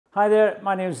Hi there,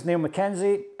 my name is Niall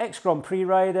Mackenzie, ex-Grand Prix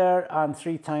rider and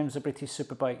 3 times a British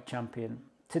Superbike Champion.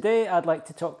 Today I'd like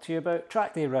to talk to you about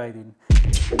Trackday riding.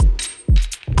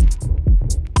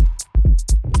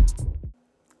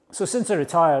 So since I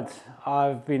retired,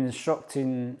 I've been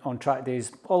instructing on track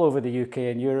days all over the UK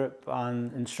and Europe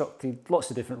and instructed lots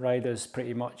of different riders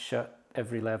pretty much at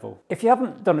every level. If you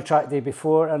haven't done a track day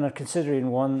before and are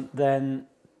considering one, then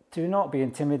do not be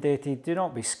intimidated, do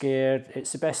not be scared.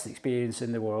 It's the best experience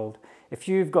in the world. If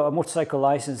you've got a motorcycle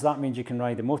license, that means you can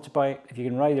ride a motorbike. If you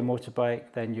can ride a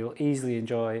motorbike, then you'll easily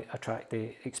enjoy a track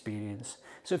day experience.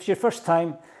 So if it's your first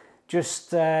time, just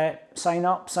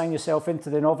sign yourself into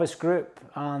the novice group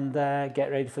and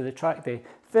get ready for the track day.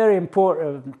 Very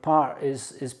important part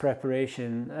is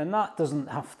preparation, and that doesn't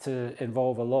have to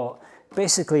involve a lot.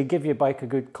 Basically, give your bike a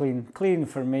good clean. Clean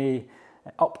for me,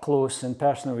 up close and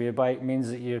personal with your bike means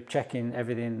that you're checking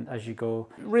everything as you go.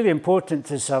 Really important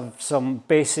to have some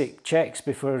basic checks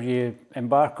before you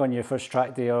embark on your first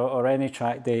track day or any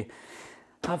track day.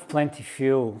 Have plenty of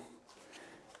fuel,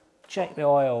 check the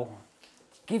oil,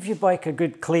 give your bike a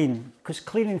good clean, because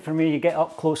cleaning for me, you get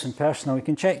up close and personal. You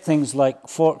can check things like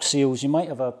fork seals. You might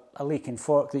have a leaking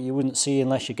fork that you wouldn't see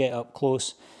unless you get up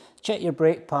close. Check your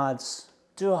brake pads,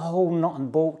 do a whole nut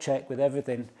and bolt check with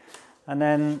everything. And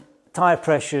then tyre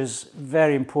pressures,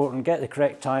 very important. Get the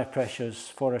correct tyre pressures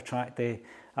for a track day.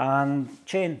 And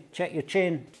chain, check your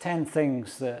chain. 10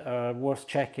 things that are worth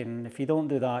checking. If you don't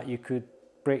do that, you could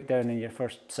break down in your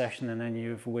first session and then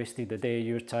you've wasted a day,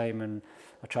 your time and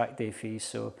a track day fee.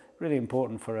 So really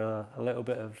important for a little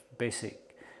bit of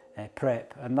basic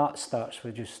prep. And that starts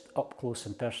with just up close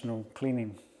and personal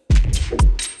cleaning.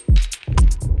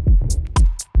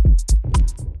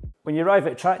 When you arrive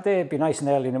at track day, be nice and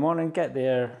early in the morning, get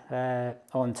there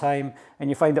on time, and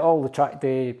you find that all the track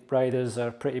day riders are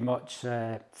pretty much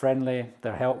friendly,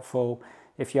 they're helpful.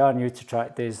 If you are new to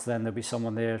track days, then there'll be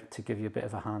someone there to give you a bit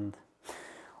of a hand.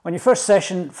 On your first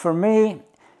session, for me,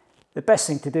 the best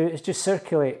thing to do is just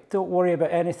circulate. Don't worry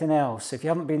about anything else. If you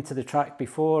haven't been to the track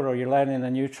before or you're learning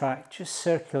a new track, just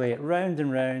circulate round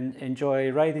and round, enjoy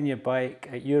riding your bike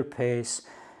at your pace.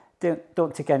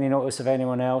 Don't take any notice of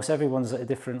anyone else. Everyone's at a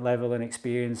different level and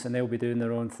experience and they'll be doing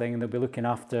their own thing and they'll be looking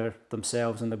after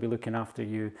themselves and they'll be looking after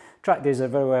you. Track days are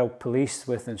very well policed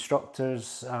with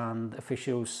instructors and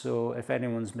officials, so if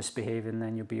anyone's misbehaving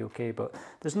then you'll be okay. But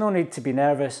there's no need to be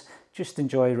nervous, just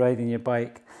enjoy riding your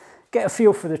bike. Get a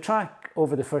feel for the track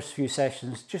over the first few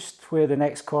sessions, just where the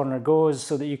next corner goes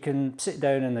so that you can sit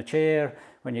down in the chair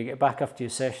when you get back after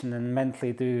your session and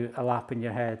mentally do a lap in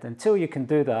your head. Until you can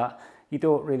do that, you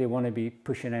don't really want to be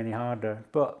pushing any harder.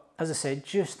 But as I said,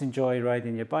 just enjoy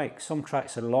riding your bike. Some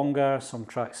tracks are longer, some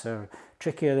tracks are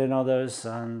trickier than others,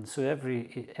 and so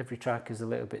every track is a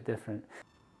little bit different.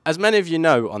 As many of you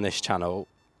know on this channel,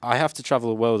 I have to travel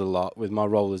the world a lot with my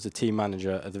role as a team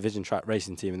manager of the Vision Track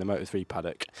racing team in the Moto3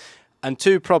 paddock. And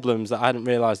 2 problems that I hadn't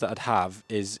realised that I'd have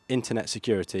is internet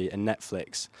security and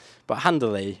Netflix. But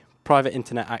handily, private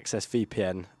internet access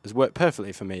VPN has worked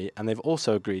perfectly for me, and they've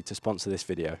also agreed to sponsor this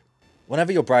video.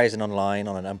 Whenever you're browsing online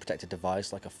on an unprotected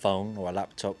device like a phone or a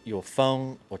laptop, your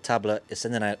phone or tablet is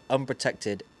sending out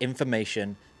unprotected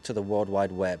information to the World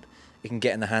Wide Web. It can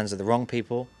get in the hands of the wrong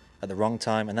people at the wrong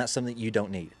time, and that's something you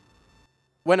don't need.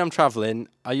 When I'm travelling,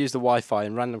 I use the Wi-Fi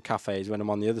in random cafes when I'm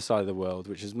on the other side of the world,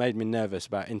 which has made me nervous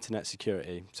about internet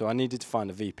security, so I needed to find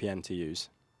a VPN to use.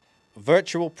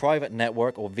 Virtual Private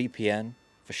Network, or VPN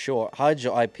for short, hides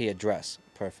your IP address,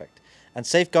 perfect, and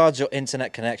safeguards your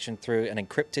internet connection through an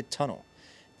encrypted tunnel.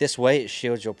 This way it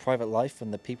shields your private life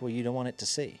from the people you don't want it to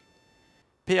see.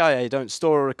 PIA don't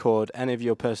store or record any of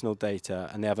your personal data,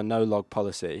 and they have a no-log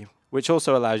policy, which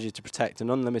also allows you to protect an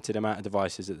unlimited amount of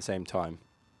devices at the same time.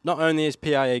 Not only is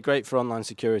PIA great for online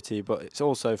security, but it's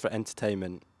also for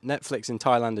entertainment. Netflix in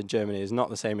Thailand and Germany is not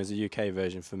the same as the UK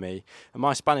version for me, and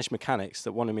my Spanish mechanics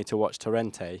that wanted me to watch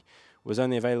Torrente was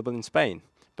only available in Spain.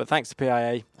 But thanks to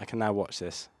PIA, I can now watch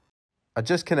this. I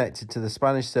just connected to the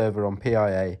Spanish server on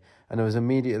PIA and I was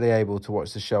immediately able to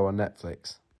watch the show on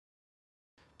Netflix.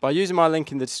 By using my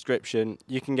link in the description,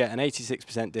 you can get an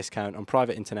 86% discount on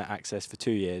private internet access for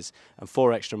 2 years and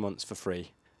 4 extra months for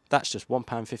free. That's just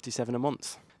 £1.57 a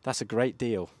month. That's a great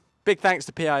deal. Big thanks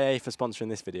to PIA for sponsoring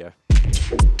this video.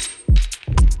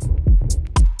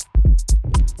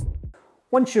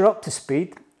 Once you're up to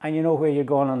speed and you know where you're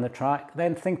going on the track,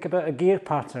 then think about a gear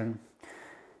pattern.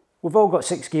 We've all got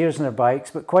 6 gears in our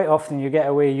bikes, but quite often you get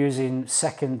away using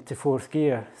 2nd to 4th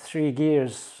gear. 3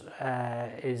 gears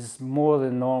is more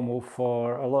than normal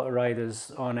for a lot of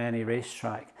riders on any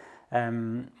racetrack.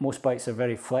 Most bikes are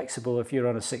very flexible. If you're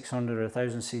on a 600 or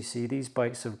 1000cc, these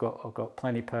bikes have got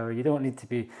plenty of power. You don't need to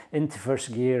be into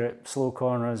first gear at slow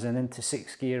corners and into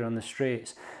sixth gear on the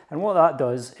straights. And what that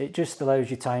does, it just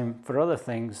allows you time for other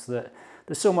things. That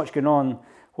there's so much going on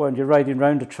when you're riding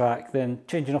around a track, then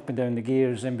changing up and down the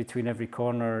gears in between every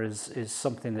corner is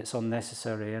something that's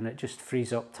unnecessary, and it just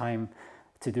frees up time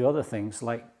to do other things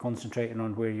like concentrating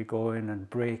on where you're going and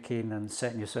braking and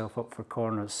setting yourself up for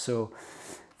corners. So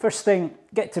first thing,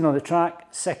 get to know the track.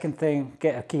 Second thing,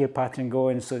 get a gear pattern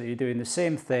going so that you're doing the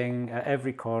same thing at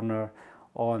every corner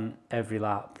on every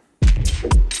lap.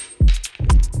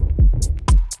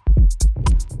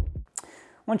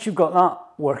 Once you've got that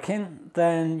working,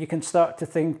 then you can start to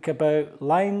think about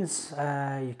lines.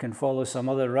 You can follow some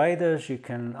other riders. You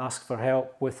can ask for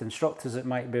help with instructors that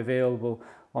might be available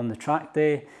on the track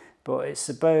day. But it's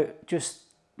about just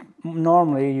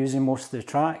normally using most of the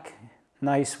track,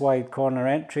 nice wide corner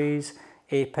entries,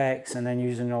 apex, and then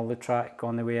using all the track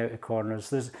on the way out of corners.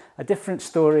 There's a different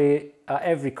story at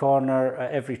every corner,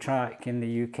 at every track in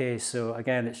the UK. So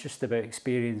again, it's just about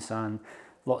experience and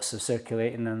lots of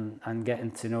circulating and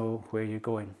getting to know where you're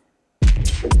going.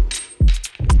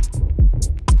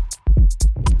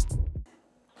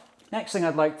 Next thing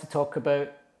I'd like to talk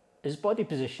about is body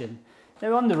position.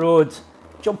 Now on the road,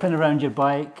 jumping around your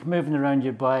bike, moving around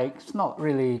your bike, it's not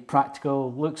really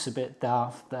practical, looks a bit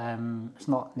daft, it's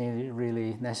not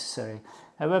really necessary.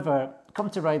 However,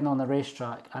 come to riding on a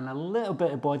racetrack and a little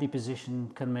bit of body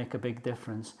position can make a big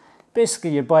difference. Basically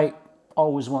your bike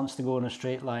always wants to go in a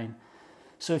straight line.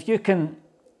 So if you can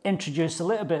introduce a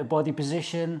little bit of body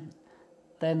position,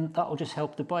 then that will just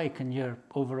help the bike and your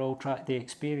overall track day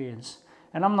experience.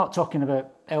 And I'm not talking about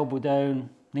elbow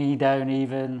down, knee down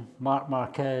even, Marc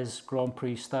Marquez, Grand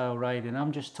Prix style riding.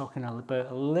 I'm just talking about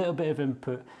a little bit of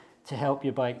input to help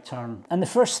your bike turn. And the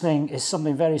first thing is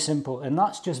something very simple, and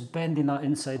that's just bending that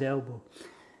inside elbow.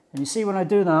 And you see when I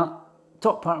do that,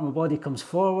 top part of my body comes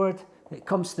forward, it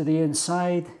comes to the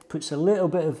inside, puts a little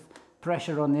bit of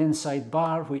pressure on the inside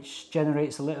bar, which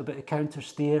generates a little bit of counter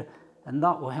steer, and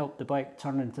that will help the bike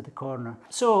turn into the corner.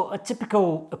 So a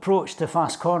typical approach to a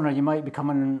fast corner, you might be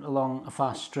coming along a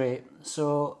fast straight.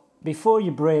 So before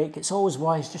you brake, it's always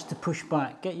wise just to push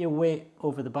back, get your weight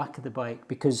over the back of the bike,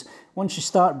 because once you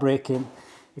start braking,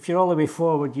 if you're all the way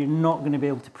forward, you're not going to be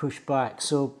able to push back.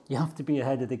 So you have to be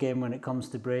ahead of the game when it comes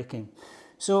to braking.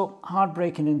 So hard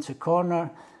braking into a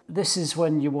corner, this is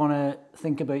when you want to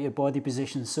think about your body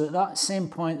position. So at that same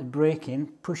point of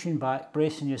braking, pushing back,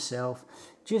 bracing yourself,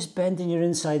 just bending your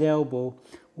inside elbow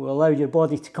will allow your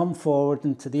body to come forward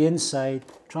and to the inside.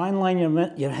 Try and line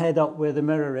your head up where the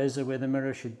mirror is or where the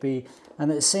mirror should be.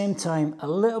 And at the same time, a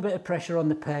little bit of pressure on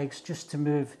the pegs just to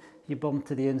move your bum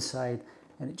to the inside.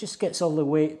 And it just gets all the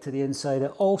weight to the inside.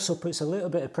 It also puts a little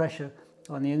bit of pressure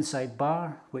on the inside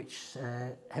bar, which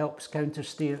helps counter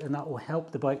steer, and that will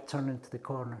help the bike turn into the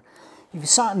corner. If you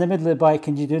sat in the middle of the bike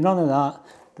and you do none of that,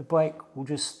 the bike will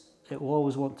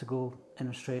always want to go in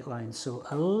a straight line. So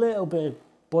a little bit of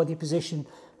body position,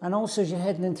 and also as you're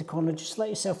heading into corner, just let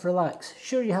yourself relax.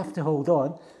 Sure, you have to hold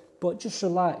on, but just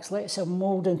relax, let yourself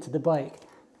mold into the bike.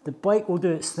 The bike will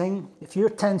do its thing. If you're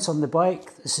tense on the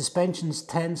bike, the suspension's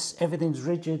tense, everything's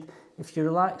rigid. If you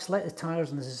relax, let the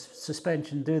tyres and the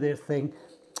suspension do their thing,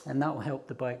 and that will help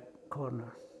the bike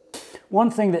corner.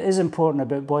 One thing that is important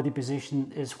about body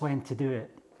position is when to do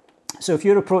it. So if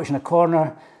you're approaching a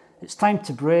corner, it's time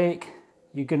to brake,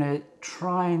 you're going to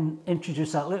try and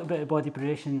introduce that little bit of body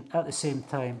position at the same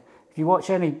time. If you watch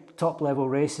any top level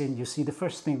racing, you'll see the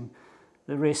first thing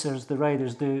the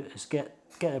riders do is get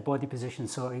their body position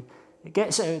sorted. It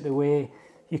gets it out of the way.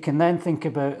 You can then think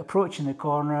about approaching the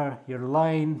corner, your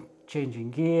line,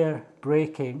 changing gear,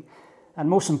 braking, and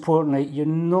most importantly, you're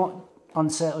not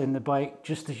unsettling the bike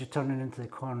just as you're turning into the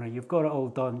corner. You've got it all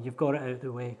done, you've got it out of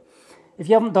the way. If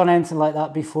you haven't done anything like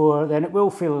that before, then it will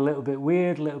feel a little bit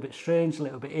weird, a little bit strange, a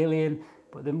little bit alien,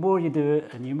 but the more you do it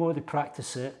and the more you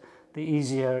practice it, the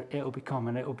easier it'll become,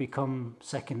 and it'll become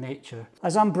second nature.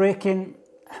 As I'm braking,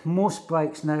 most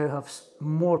bikes now have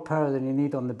more power than you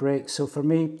need on the brake, so for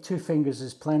me, 2 fingers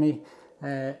is plenty.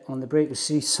 On the brake, you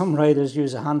see some riders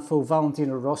use a handful.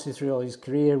 Valentino Rossi through all his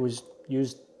career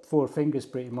used 4 fingers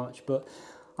pretty much, but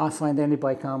I find any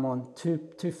bike I'm on,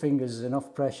 two fingers is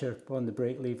enough pressure on the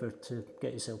brake lever to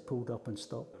get yourself pulled up and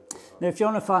stop. Now if you're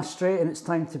on a fast straight and it's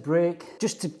time to brake,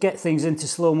 just to get things into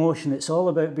slow motion, it's all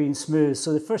about being smooth.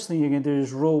 So the first thing you're going to do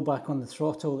is roll back on the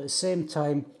throttle. At the same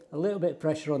time, a little bit of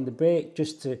pressure on the brake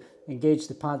just to engage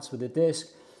the pads with the disc.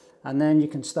 and then you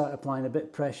can start applying a bit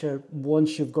of pressure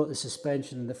once you've got the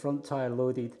suspension and the front tyre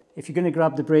loaded. If you're going to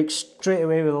grab the brakes straight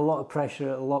away with a lot of pressure,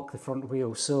 it'll lock the front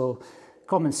wheel. So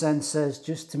common sense says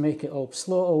just to make it up,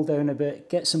 slow it all down a bit,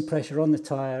 get some pressure on the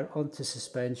tyre, onto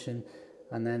suspension,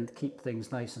 and then keep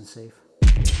things nice and safe.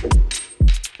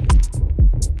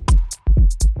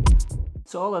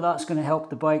 So all of that's going to help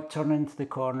the bike turn into the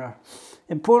corner.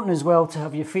 Important as well to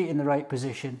have your feet in the right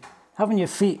position. Having your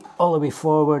feet all the way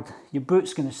forward, your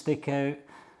boot's going to stick out,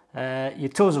 your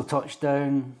toes will touch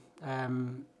down,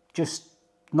 just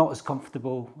not as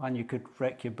comfortable, and you could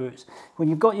wreck your boots. When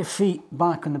you've got your feet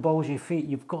back on the balls of your feet,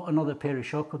 you've got another pair of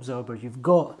shock absorbers. You've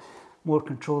got more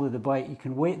control of the bike. You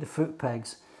can weight the foot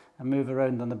pegs and move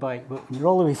around on the bike. But when you're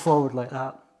all the way forward like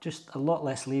that, just a lot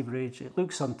less leverage. It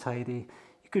looks untidy.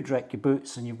 You could wreck your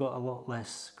boots and you've got a lot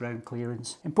less ground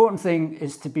clearance. Important thing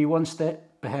is to be one step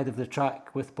ahead of the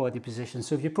track with body position.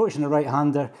 So if you're approaching a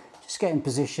right-hander, just get in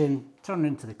position, turn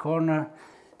into the corner.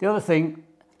 The other thing,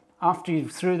 after you're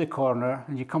through the corner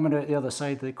and you're coming out the other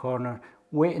side of the corner,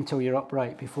 wait until you're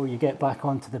upright before you get back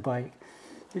onto the bike.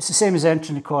 It's the same as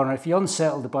entering the corner. If you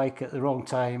unsettle the bike at the wrong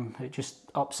time, it just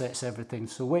upsets everything.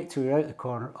 So wait till you're out the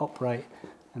corner, upright,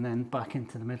 and then back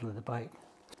into the middle of the bike.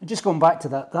 And just going back to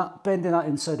that bending that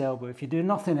inside elbow, if you do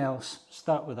nothing else,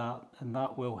 start with that, and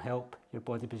that will help your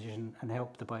body position and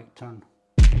help the bike turn.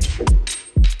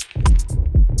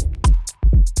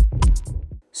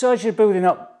 So as you're building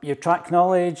up your track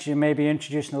knowledge, you may be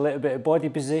introducing a little bit of body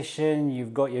position,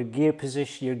 you've got your gear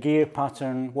position, your gear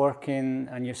pattern working,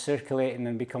 and you're circulating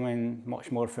and becoming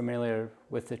much more familiar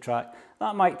with the track.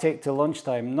 That might take till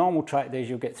lunchtime. Normal track days,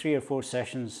 you'll get 3 or 4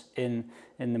 sessions in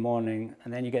the morning,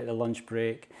 and then you get the lunch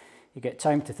break. You get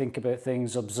time to think about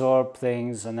things, absorb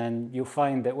things, and then you'll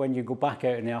find that when you go back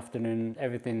out in the afternoon,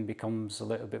 everything becomes a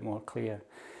little bit more clear.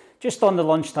 Just on the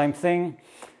lunchtime thing,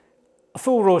 a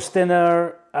full roast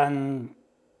dinner and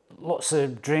lots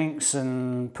of drinks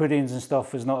and puddings and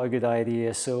stuff is not a good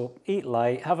idea. So eat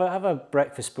light, have a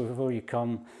breakfast before you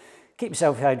come. Keep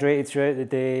yourself hydrated throughout the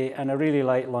day, and a really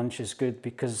light lunch is good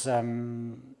because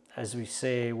as we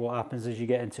say, what happens is you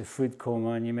get into food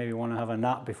coma and you maybe want to have a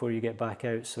nap before you get back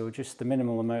out. So just the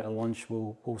minimal amount of lunch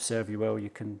will serve you well. You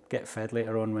can get fed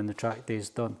later on when the track day is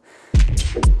done.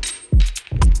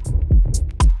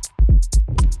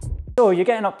 So you're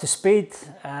getting up to speed,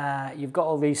 you've got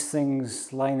all these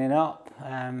things lining up.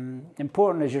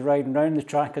 Important as you're riding around the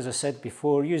track, as I said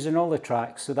before, using all the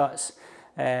tracks. So that's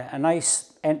a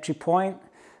nice entry point,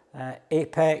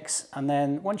 apex, and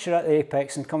then once you're at the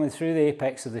apex and coming through the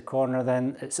apex of the corner,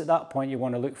 then it's at that point you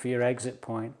want to look for your exit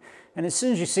point. And as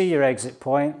soon as you see your exit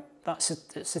point,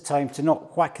 it's the time to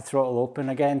not whack the throttle open.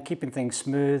 Again, keeping things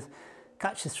smooth,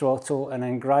 catch the throttle, and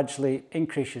then gradually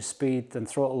increase your speed and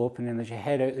throttle opening as you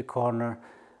head out the corner,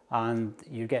 and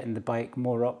you're getting the bike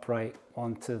more upright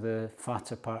onto the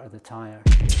fatter part of the tyre.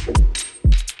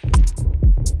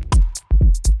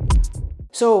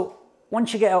 So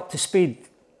once you get up to speed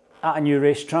at a new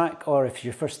racetrack, or if it's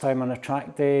your first time on a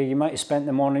track day, you might have spent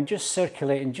the morning just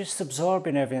circulating, just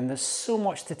absorbing everything. There's so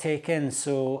much to take in,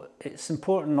 so it's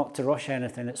important not to rush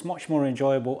anything. It's much more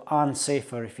enjoyable and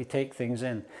safer if you take things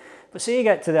in. But say you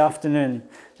get to the afternoon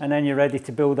and then you're ready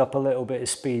to build up a little bit of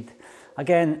speed.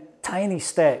 Again, tiny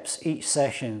steps each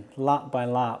session, lap by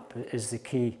lap, is the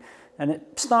key. And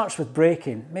it starts with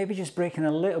braking, maybe just braking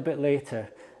a little bit later.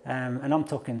 And I'm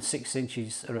talking 6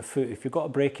 inches or a foot. If you've got a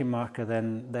braking marker,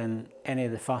 then any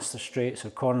of the faster straights or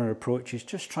corner approaches,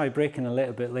 just try braking a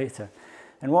little bit later.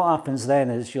 And what happens then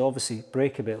is you'll obviously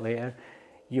brake a bit later.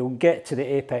 You'll get to the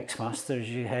apex faster as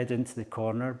you head into the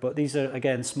corner, but these are,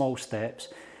 again, small steps.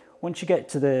 Once you get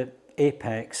to the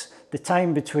apex, the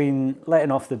time between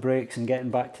letting off the brakes and getting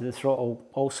back to the throttle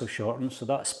also shortens, so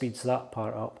that speeds that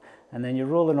part up. And then you're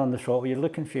rolling on the throttle, you're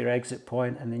looking for your exit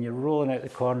point, and then you're rolling out the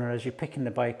corner as you're picking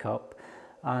the bike up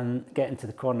and getting to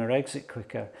the corner exit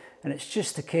quicker. And it's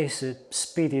just a case of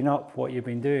speeding up what you've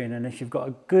been doing. And if you've got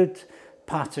a good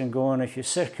pattern going, if you're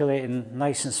circulating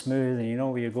nice and smooth and you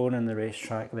know where you're going on the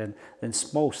racetrack, then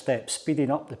small steps,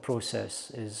 speeding up the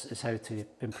process is how to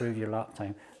improve your lap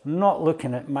time. Not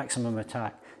looking at maximum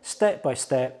attack, step by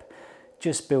step,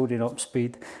 just building up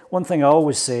speed. One thing I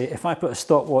always say, if I put a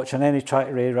stopwatch on any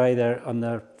Trackday rider on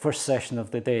their first session of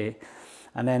the day,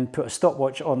 and then put a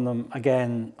stopwatch on them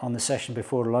again on the session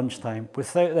before lunchtime,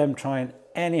 without them trying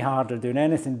any harder, doing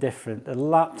anything different, the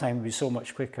lap time will be so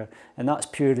much quicker. And that's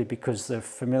purely because they're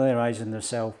familiarising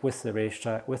themselves with the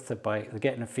racetrack, with the bike, they're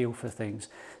getting a feel for things.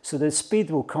 So the speed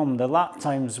will come, the lap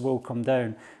times will come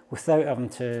down without having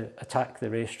to attack the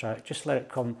racetrack. Just let it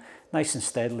come nice and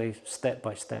steadily, step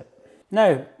by step.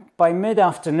 Now, by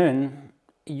mid-afternoon,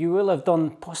 you will have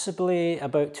done possibly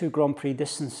about 2 Grand Prix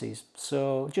distances.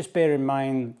 So just bear in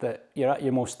mind that you're at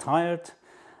your most tired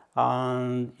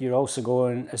and you're also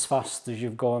going as fast as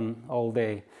you've gone all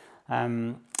day.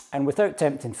 And without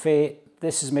tempting fate,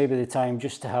 this is maybe the time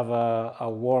just to have a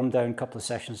warm down couple of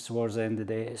sessions towards the end of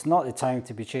the day. It's not the time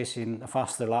to be chasing a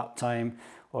faster lap time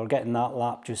or getting that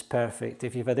lap just perfect.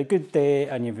 If you've had a good day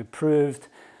and you've improved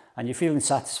and you're feeling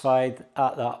satisfied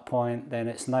at that point, then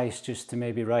it's nice just to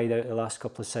maybe ride out the last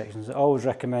couple of sections. I always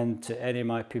recommend to any of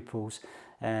my pupils,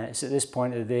 it's at this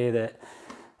point of the day that,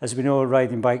 as we know,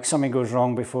 riding bikes, something goes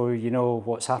wrong before you know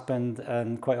what's happened,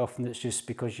 and quite often it's just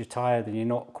because you're tired and you're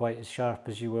not quite as sharp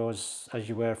as you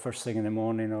were first thing in the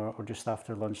morning or just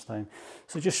after lunchtime.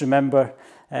 So just remember,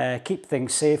 keep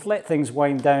things safe, let things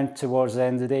wind down towards the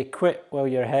end of the day, quit while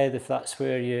you're ahead if that's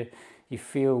where you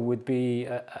feel would be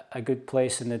a good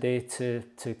place in the day to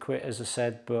quit, as I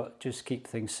said, but just keep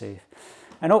things safe.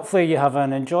 And hopefully you have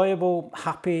an enjoyable,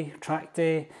 happy track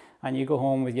day and you go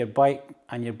home with your bike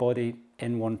and your body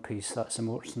in one piece. That's the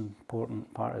most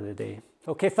important part of the day.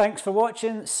 Okay, thanks for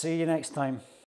watching. See you next time.